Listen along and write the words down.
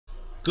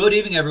Good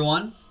evening,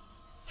 everyone.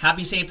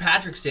 Happy St.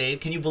 Patrick's Day.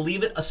 Can you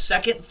believe it? A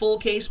second full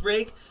case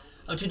break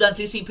of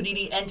 2016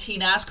 Panini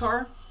NT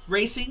NASCAR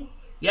racing?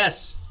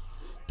 Yes.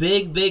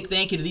 Big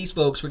thank you to these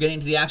folks for getting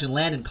into the action.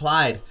 Landon,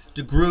 Clyde,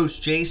 DeGroosh,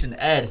 Jason,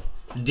 Ed,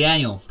 and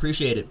Daniel.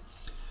 Appreciate it.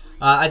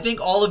 I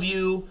think all of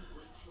you,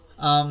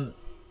 I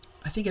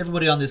think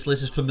everybody on this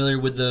list is familiar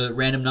with the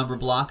random number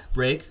block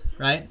break,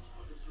 right?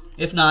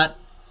 If not,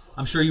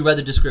 I'm sure you read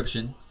the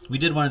description. We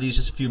did one of these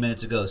just a few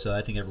minutes ago, so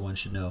I think everyone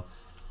should know.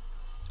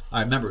 All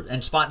right, remember,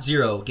 and spot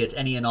 0 gets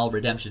any and all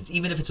redemptions,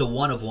 even if it's a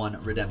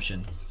 1-of-1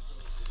 redemption.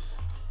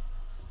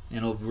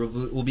 And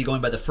we'll be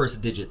going by the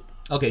first digit.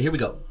 Okay, here we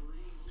go.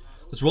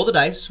 Let's roll the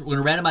dice. We're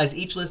going to randomize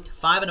each list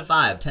 5 and a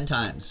 5, 10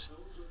 times.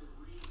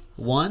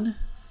 1,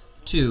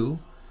 2,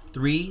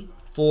 3,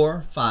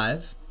 4,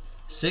 5,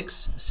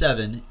 6,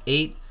 7,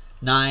 8,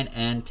 9,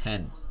 and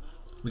 10.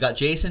 We got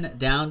Jason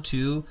down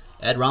to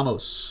Ed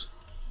Ramos.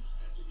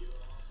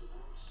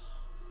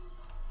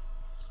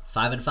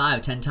 5 and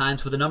 5, 10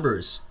 times for the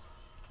numbers.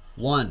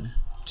 1,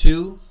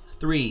 2,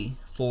 3,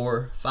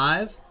 4,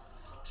 5,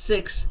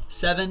 6,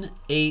 7,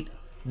 8,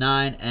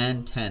 9,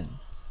 and 10.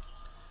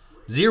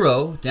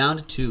 0 down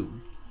to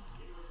 2.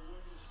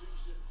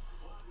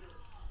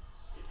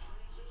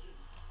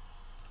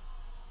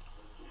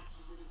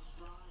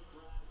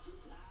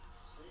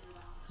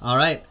 All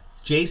right,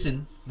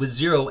 Jason with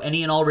 0,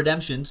 any and all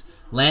redemptions.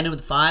 Landon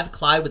with 5,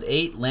 Clyde with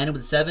 8, Landon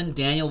with 7,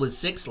 Daniel with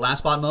 6, Last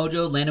Spot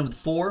Mojo, Landon with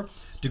 4,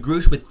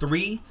 DeGroosh with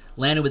 3,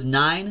 Landon with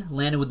 9,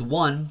 Landon with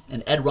 1,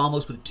 and Ed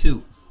Ramos with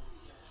 2.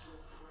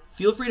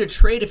 Feel free to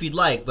trade if you'd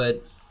like,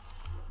 but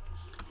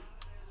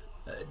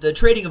the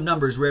trading of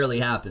numbers rarely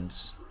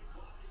happens.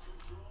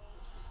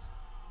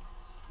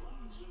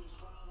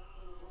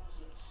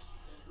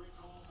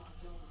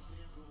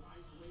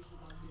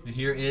 And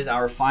here is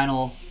our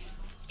final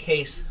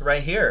case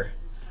right here.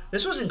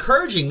 This was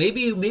encouraging.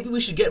 Maybe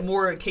we should get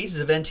more cases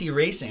of NT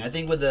racing. I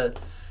think with the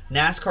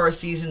NASCAR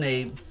season,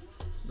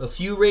 a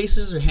few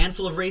races, a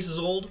handful of races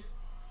old.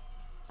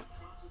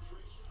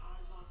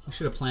 We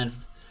should have planned.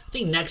 I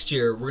think next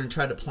year we're going to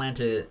try to plan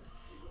to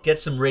get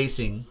some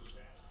racing,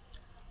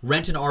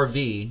 rent an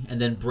RV,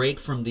 and then break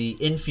from the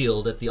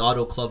infield at the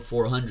Auto Club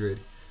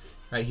 400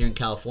 right here in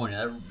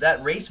California.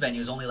 That race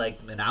venue is only like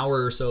an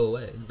hour or so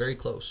away. Very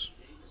close.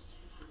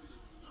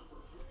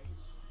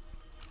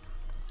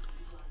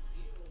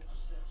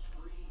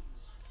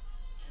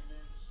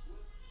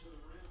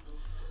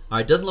 All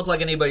right, doesn't look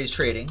like anybody's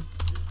trading.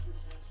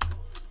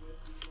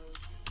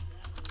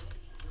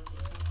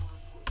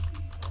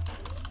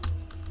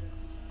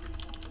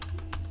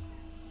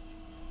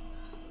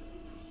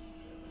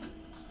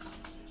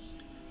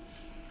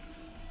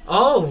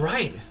 Oh,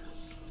 right.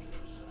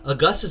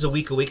 Augusta's a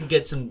week away. We could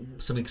get some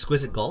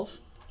exquisite golf.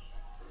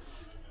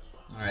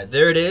 All right,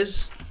 there it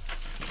is.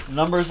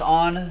 Numbers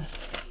on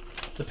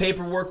the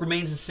paperwork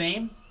remains the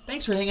same.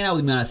 Thanks for hanging out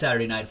with me on a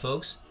Saturday night,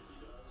 folks.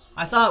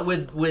 I thought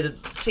with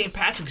St.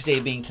 Patrick's Day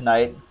being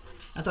tonight,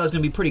 I thought it was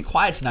going to be pretty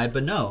quiet tonight,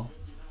 but no.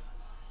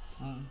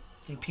 I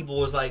think people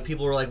were like,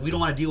 we don't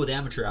want to deal with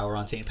amateur hour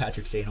on St.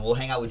 Patrick's Day, and we'll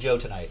hang out with Joe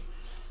tonight.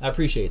 I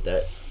appreciate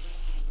that.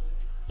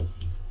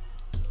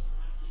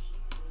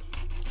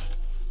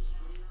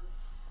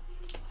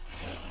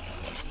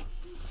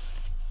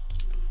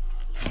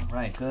 All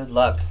right, good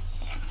luck.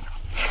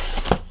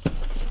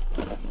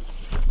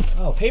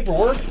 Oh,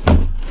 paperwork.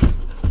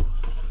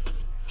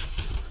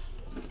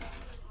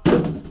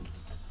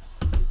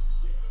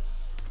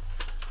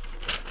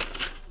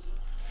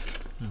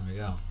 There we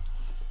go.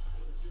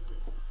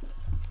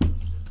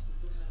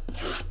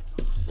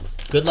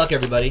 Good luck,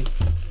 everybody.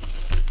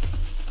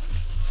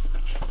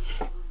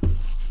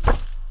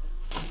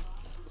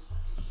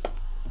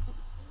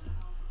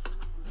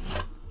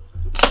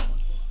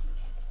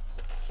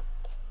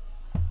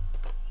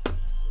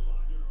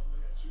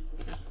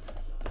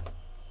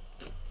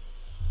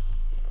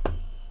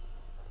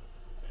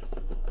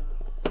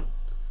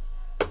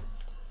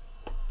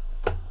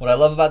 What I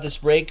love about this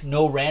break,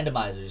 no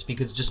randomizers,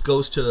 because it just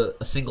goes to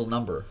a single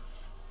number.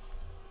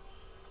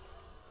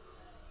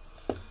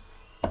 And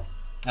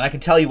I can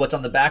tell you what's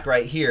on the back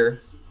right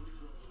here,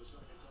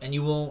 and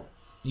you won't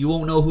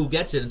know who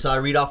gets it until I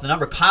read off the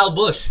number. Kyle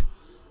Busch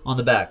on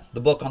the back, the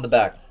book on the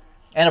back,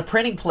 and a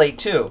printing plate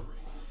too.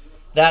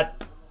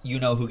 That you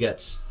know who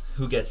gets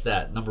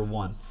that, number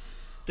 1.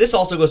 This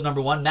also goes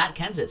number 1, Matt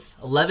Kenseth,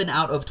 11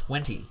 out of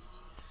 20.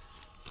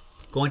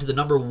 Going to the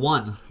number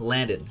 1,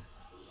 Landon.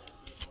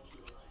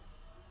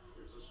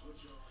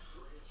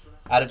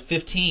 Out of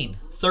 15,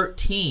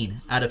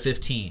 13 out of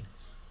 15.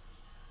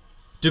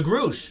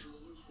 DeGroosh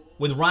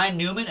with Ryan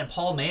Newman and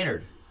Paul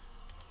Maynard.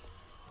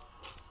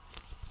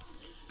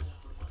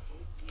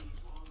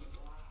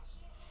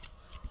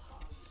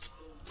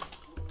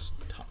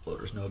 Top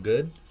loader's no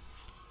good.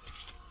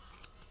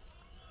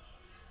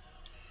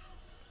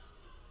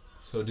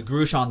 So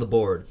DeGroosh on the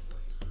board.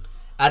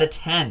 Out of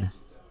 10.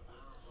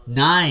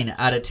 9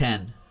 out of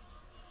 10.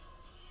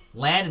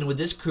 Landon with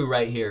this crew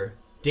right here.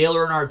 Dale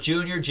Earnhardt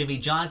Jr., Jimmy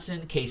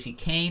Johnson, Casey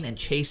Kane, and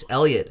Chase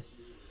Elliott.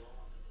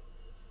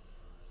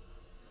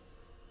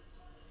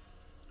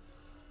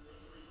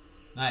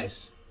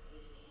 Nice.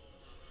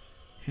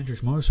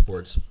 Hendricks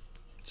Motorsports.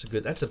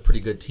 That's a pretty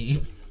good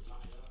team.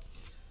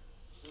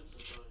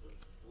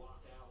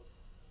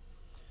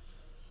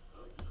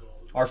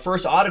 Our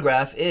first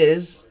autograph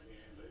is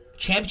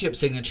championship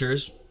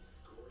signatures.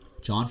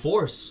 John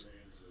Force.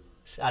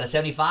 Out of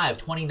 75.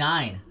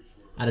 29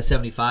 out of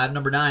 75.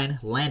 Number 9,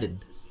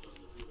 Landon.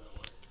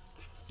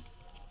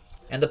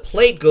 And the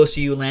plate goes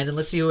to you, Landon.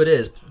 Let's see who it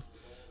is.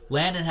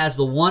 Landon has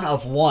the 1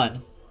 of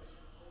 1.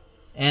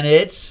 And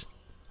it's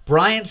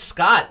Brian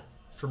Scott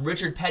from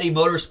Richard Petty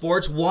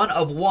Motorsports. 1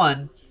 of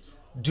 1.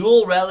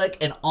 Dual relic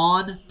and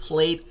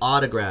on-plate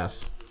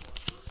autograph.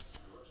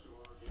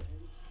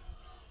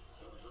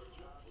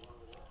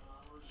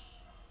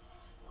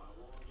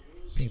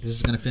 I think this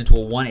is going to fit into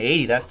a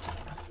 180.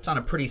 It's on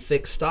a pretty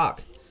thick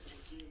stock.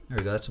 There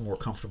we go. That's a more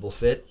comfortable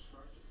fit.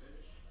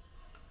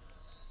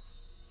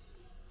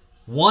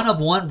 1 of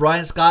 1,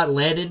 Brian Scott,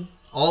 Landon.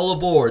 All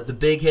aboard the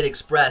Big Hit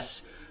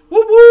Express.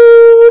 Whoop,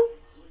 whoop.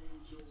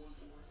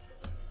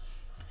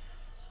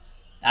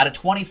 Out of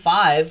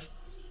 25,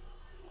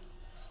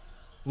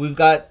 we've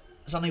got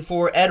something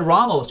for Ed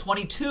Ramos.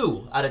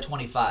 22 out of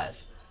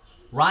 25.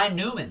 Ryan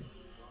Newman.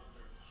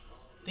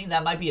 I think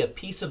that might be a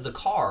piece of the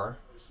car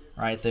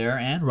right there.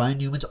 And Ryan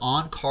Newman's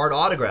on-card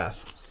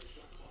autograph.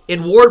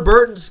 In Ward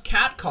Burton's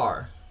cat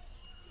car.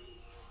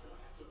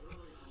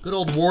 Good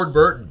old Ward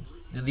Burton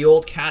in the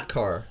old cat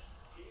car.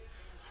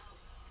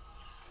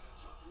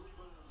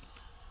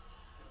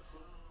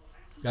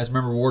 You guys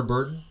remember Ward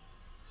Burton?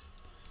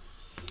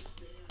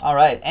 All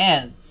right,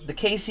 and the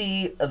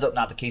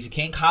not the Casey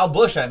King, Kyle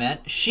Busch, I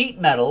meant. Sheet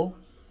metal,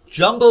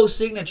 jumbo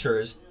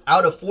signatures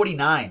out of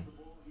 49.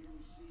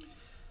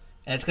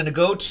 And it's going to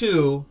go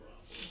to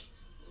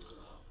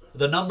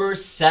the number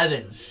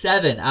 7.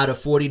 7 out of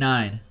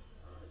 49.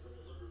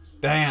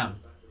 Bam.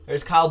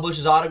 There's Kyle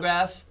Busch's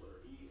autograph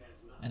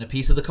and a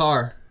piece of the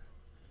car.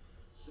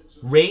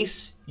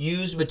 Race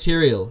used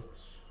material.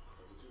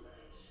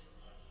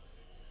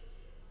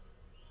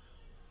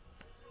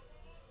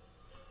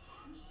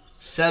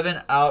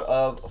 Seven out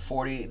of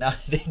 49.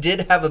 They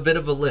did have a bit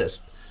of a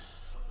lisp.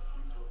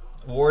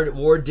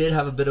 Ward did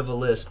have a bit of a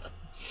lisp.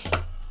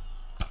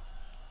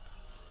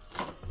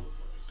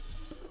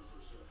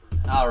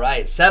 All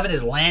right, 7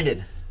 is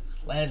Landon.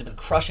 Landon's been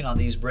crushing on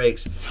these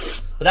breaks.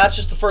 But that's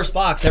just the first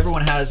box.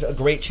 Everyone has a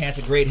great chance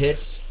at great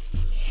hits.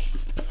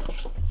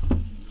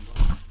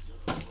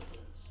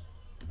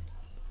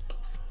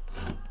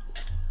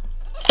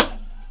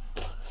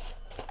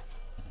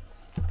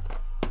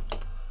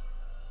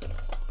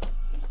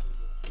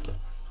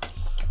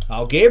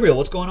 Oh, Gabriel,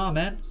 what's going on,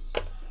 man?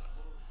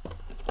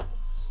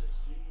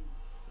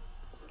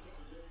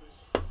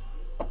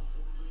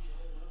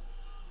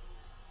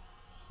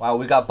 Wow,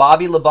 we got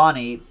Bobby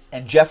Labonte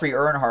and Jeffrey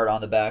Earnhardt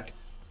on the back.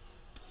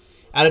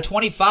 Out of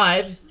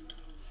 25,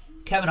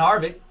 Kevin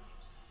Harvick.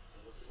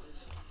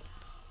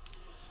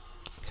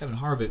 Kevin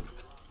Harvick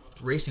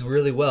racing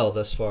really well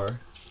thus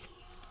far.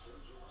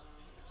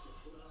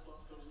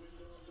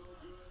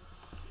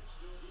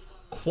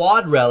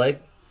 Quad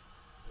relic.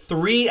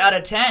 3 out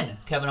of 10,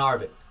 Kevin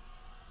Harvick.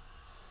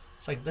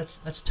 It's like, that's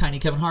tiny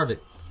Kevin Harvick.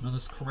 You know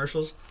those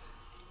commercials?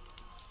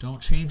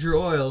 Don't change your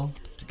oil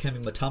to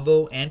Kevin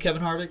Matumbo and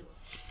Kevin Harvick.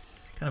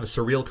 Kind of a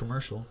surreal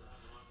commercial.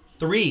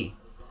 3,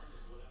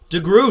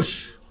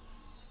 DeGroosh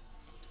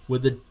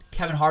with the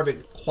Kevin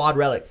Harvick quad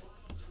relic.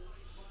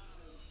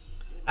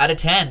 Out of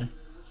 10,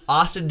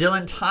 Austin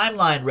Dillon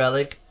timeline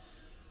relic.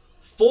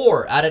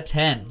 4 out of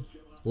 10,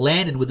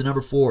 Landon with the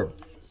number 4.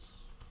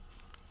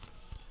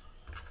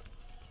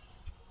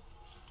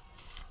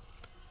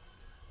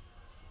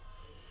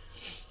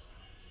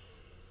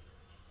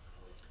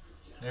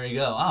 There you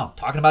go. Oh,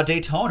 talking about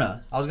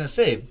Daytona. I was going to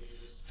say,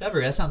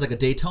 February, that sounds like a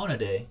Daytona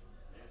day.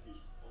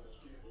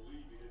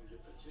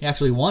 He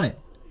actually won it.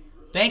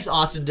 Thanks,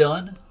 Austin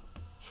Dillon,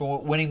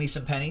 for winning me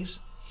some pennies.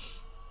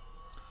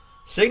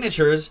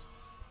 Signatures,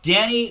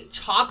 Danny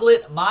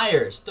Chocolate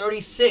Myers,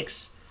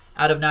 36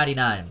 out of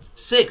 99.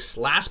 6,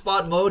 Last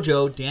Spot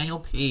Mojo, Daniel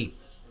P.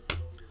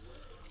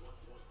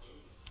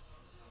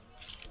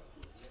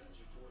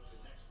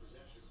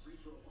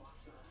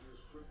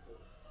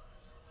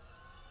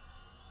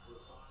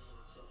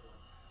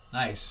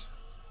 Nice.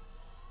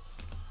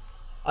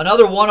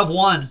 Another 1 of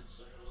 1.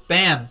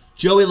 Bam.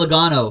 Joey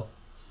Logano.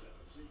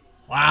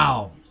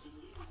 Wow.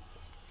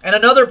 And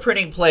another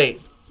printing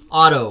plate.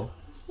 Auto.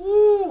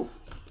 Woo.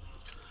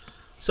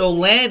 So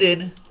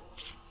Landon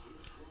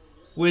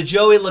with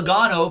Joey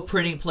Logano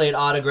printing plate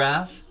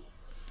autograph.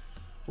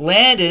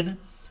 Landon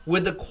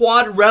with the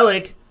quad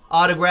relic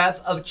autograph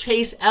of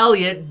Chase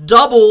Elliott.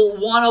 Double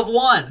 1 of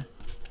 1.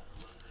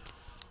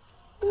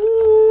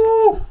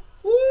 Woo.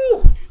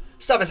 Woo.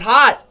 Stuff is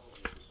hot.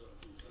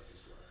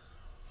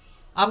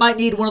 I might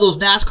need one of those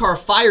NASCAR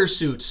fire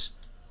suits.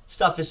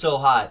 Stuff is so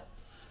hot.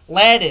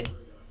 Landon,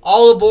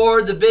 all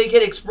aboard the Big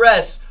Hit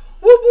Express.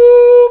 Whoop,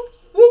 whoop,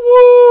 whoop,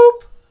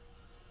 whoop.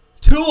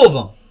 2 of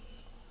them.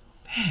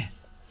 Man.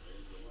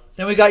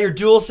 Then we got your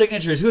dual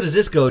signatures. Who does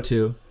this go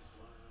to?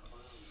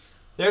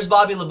 There's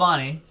Bobby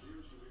Labonte.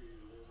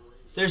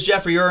 There's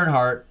Jeffrey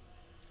Earnhardt.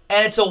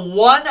 And it's a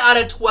 1 out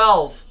of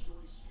 12.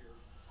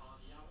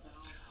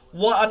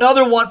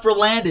 Another one for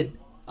Landon.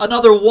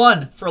 Another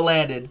one for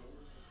Landon.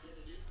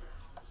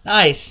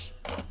 Nice.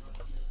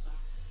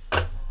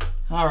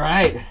 All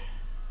right.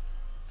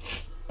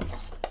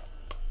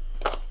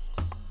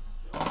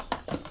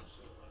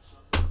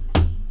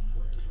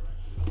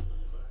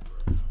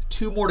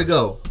 Two more to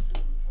go.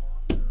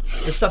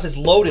 This stuff is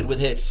loaded with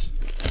hits.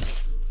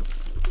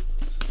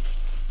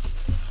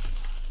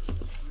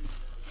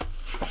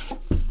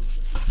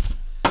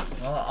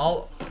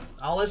 Well,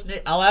 I'll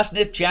ask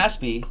Nick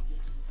Jaspy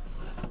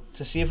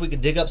to see if we can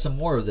dig up some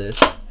more of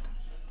this.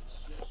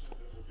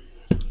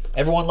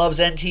 Everyone loves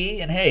NT,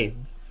 and hey,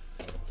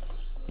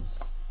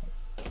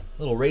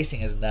 little racing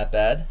isn't that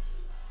bad.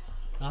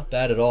 Not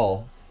bad at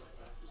all.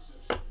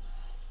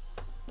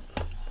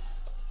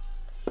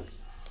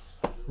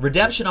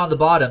 Redemption on the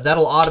bottom.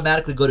 That'll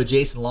automatically go to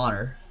Jason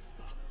Lawner.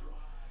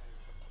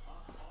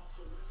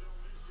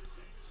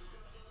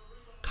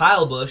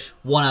 Kyle Busch,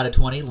 1 out of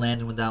 20.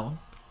 Landon with that one.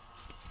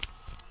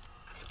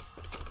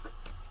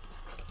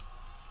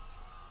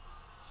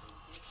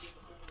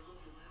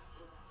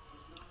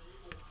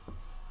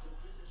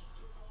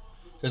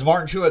 There's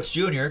Martin Truex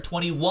Jr.,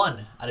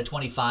 21 out of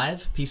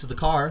 25. Piece of the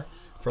car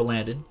for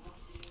Landon.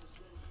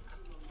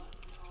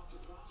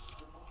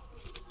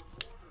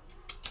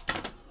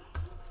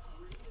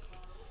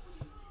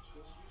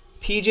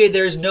 PJ,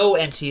 there's no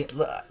NT.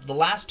 The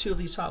last two of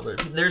these toddlers.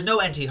 There's no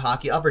NT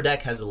hockey. Upper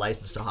Deck has the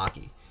license to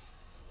hockey.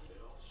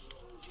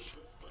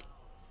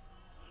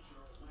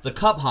 The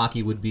Cup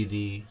hockey would be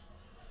the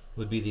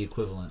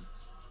equivalent.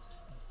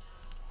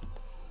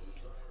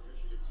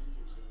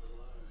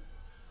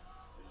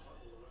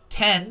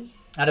 $10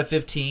 out of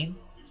 15.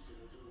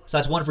 So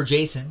that's one for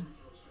Jason.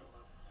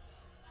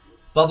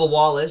 Bubba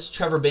Wallace,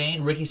 Trevor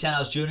Bayne, Ricky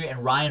Stenhouse Jr.,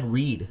 and Ryan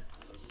Reed.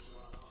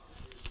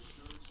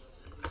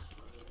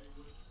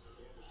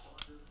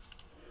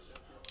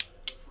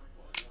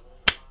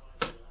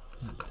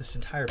 This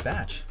entire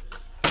batch.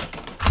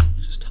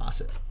 Just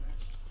toss it.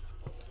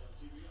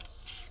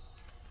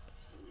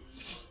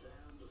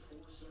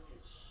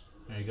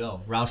 There you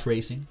go. Roush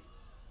Racing.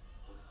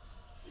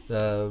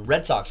 The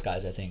Red Sox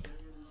guys, I think,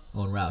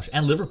 own Roush.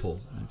 And Liverpool,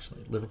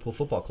 actually. Liverpool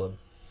Football Club.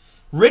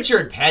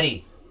 Richard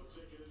Petty.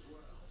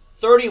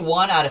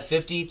 31 out of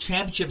 50.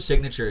 Championship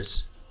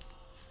signatures.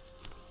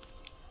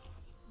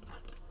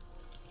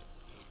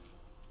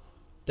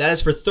 That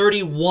is for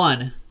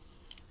 31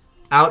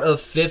 out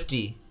of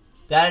 50.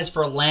 That is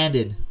for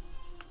Landon.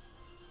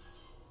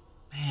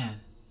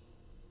 Man.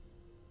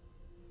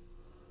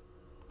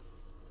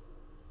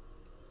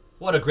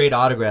 What a great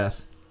autograph.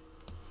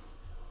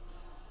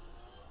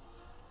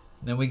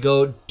 Then we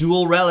go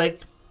dual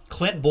relic.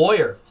 Clint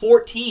Boyer.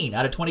 14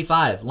 out of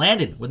 25.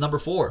 Landon with number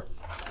 4.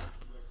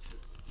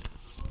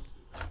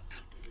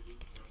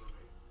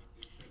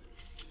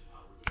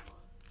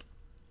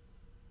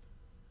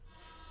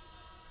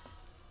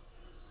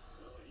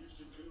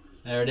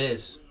 There it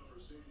is.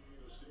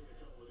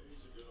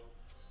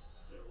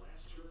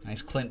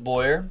 Nice Clint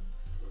Boyer.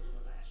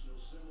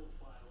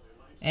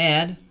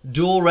 And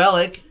dual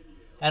relic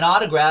and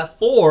autograph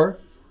 4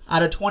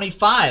 out of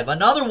 25.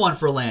 Another one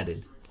for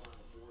Landon.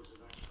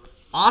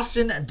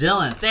 Austin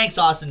Dillon. Thanks,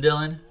 Austin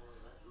Dillon.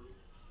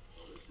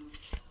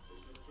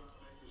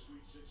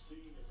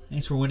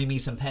 Thanks for winning me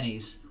some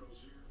pennies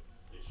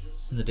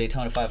in the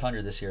Daytona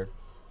 500 this year.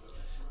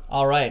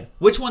 All right.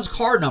 Which one's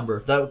card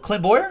number? The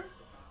Clint Boyer?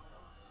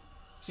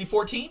 Is he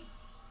 14?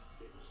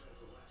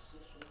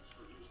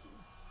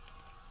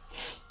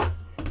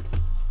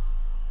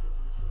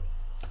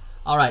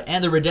 All right,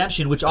 and the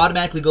redemption, which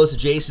automatically goes to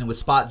Jason with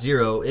spot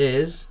 0,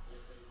 is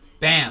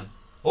bam.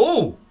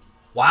 Oh,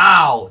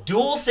 wow.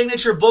 Dual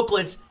signature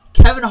booklets,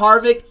 Kevin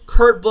Harvick,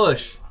 Kurt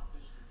Busch.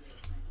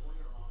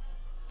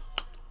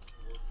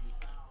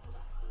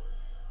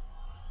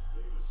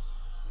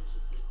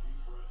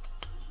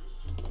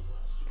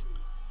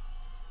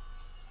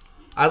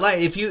 I like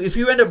if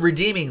you end up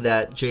redeeming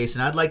that,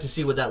 Jason, I'd like to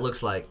see what that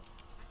looks like.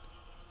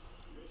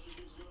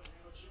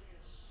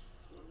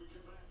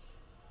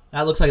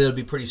 That looks like it would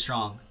be pretty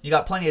strong. You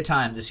got plenty of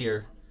time this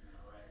year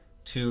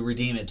to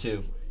redeem it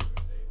too.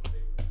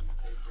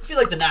 I feel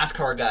like the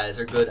NASCAR guys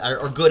are good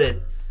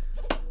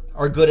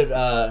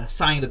at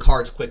signing the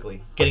cards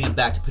quickly, getting them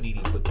back to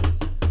Panini quickly.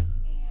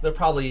 They're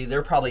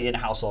probably in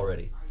house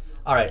already.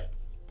 All right.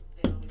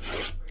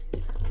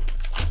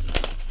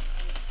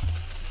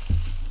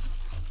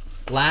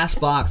 Last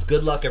box.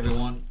 Good luck,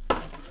 everyone.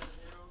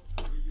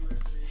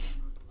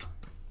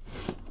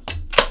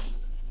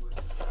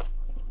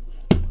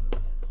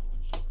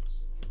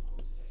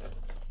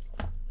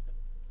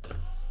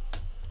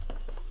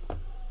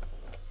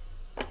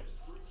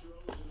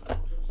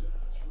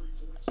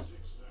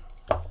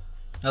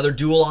 Another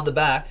duel on the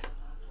back.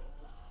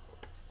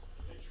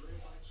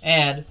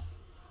 And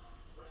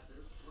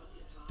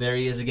there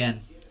he is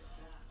again.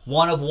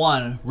 1 of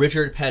 1,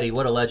 Richard Petty.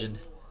 What a legend.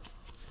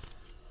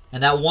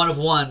 And that 1 of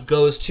 1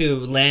 goes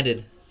to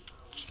Landon.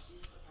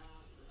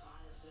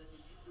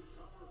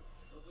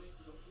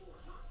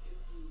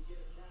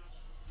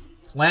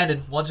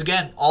 Landon, once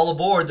again, all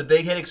aboard the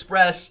Big Hit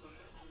Express.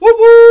 Whoop,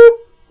 whoop.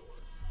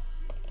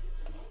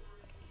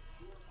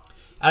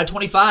 Out of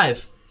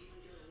 25.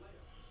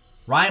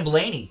 Ryan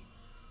Blaney,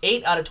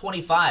 8 out of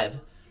 25.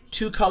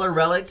 2-color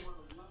relic.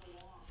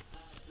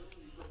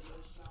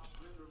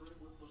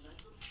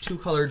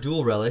 2-color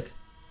dual relic.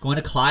 Going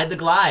to Clyde the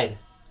Glide.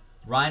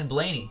 Ryan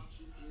Blaney.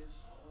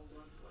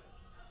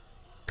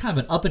 Kind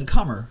of an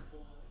up-and-comer.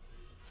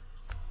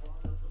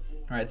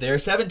 All right, there.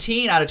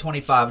 17 out of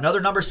 25.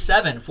 Another number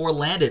 7 for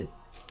Landon.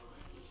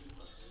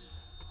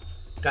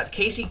 Got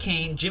Casey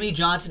Kane, Jimmy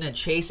Johnson, and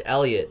Chase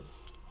Elliott.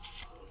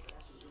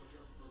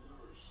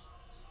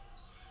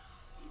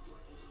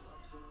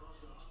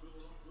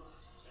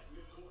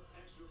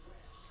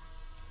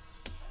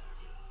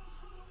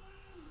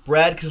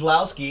 Brad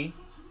Keselowski.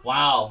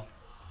 Wow.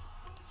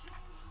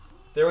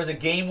 There was a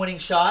game-winning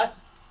shot.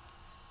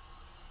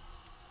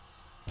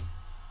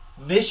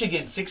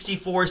 Michigan,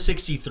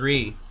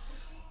 64-63.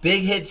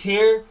 Big hits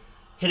here.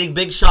 Hitting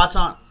big shots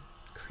on...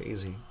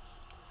 Crazy.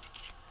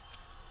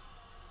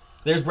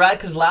 There's Brad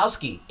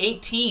Keselowski,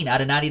 18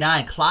 out of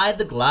 99. Clyde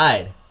the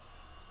Glide.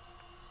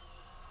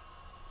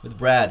 With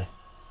Brad.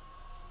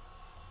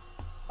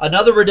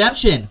 Another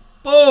redemption.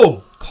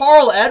 Boom.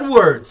 Carl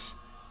Edwards.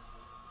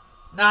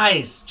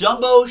 Nice.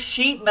 Jumbo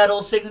sheet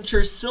metal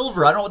signature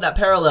silver. I don't know what that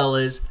parallel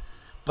is,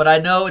 but I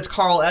know it's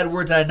Carl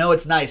Edwards, and I know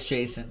it's nice,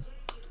 Jason.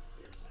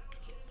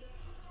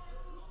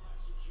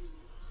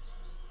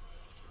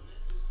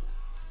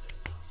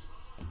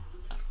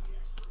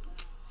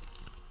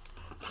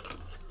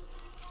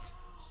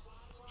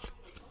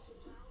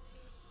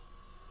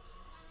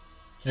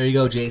 There you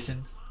go,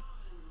 Jason.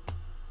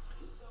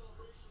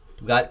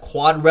 We got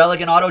quad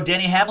relic and auto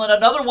Denny Hamlin.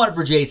 Another one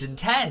for Jason.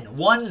 10.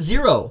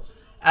 1-0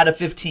 out of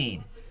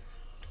 15.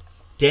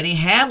 Denny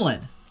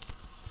Hamlin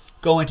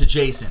going to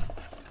Jason.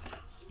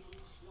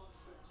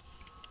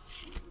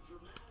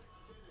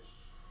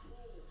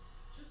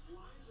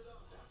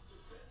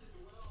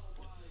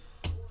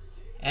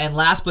 And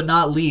last but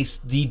not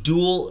least, the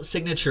dual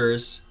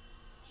signatures.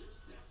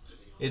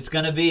 It's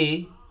going to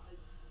be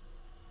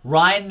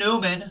Ryan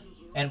Newman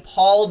and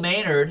Paul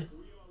Maynard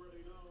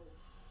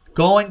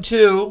going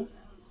to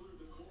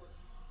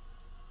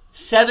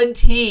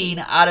 17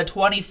 out of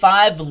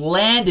 25.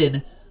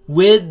 Landon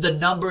with the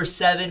number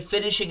 7,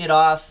 finishing it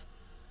off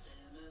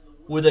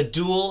with a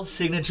dual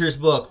signatures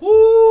book.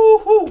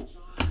 Woo-hoo!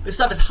 This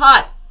stuff is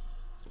hot.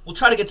 We'll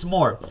try to get some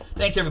more.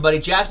 Thanks, everybody.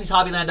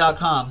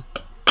 JaspysHobbyland.com.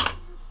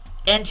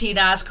 NT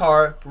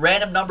NASCAR,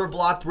 random number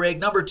block break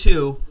number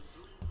 2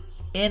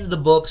 in the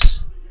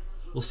books.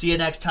 We'll see you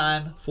next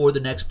time for the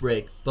next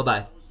break.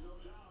 Bye-bye.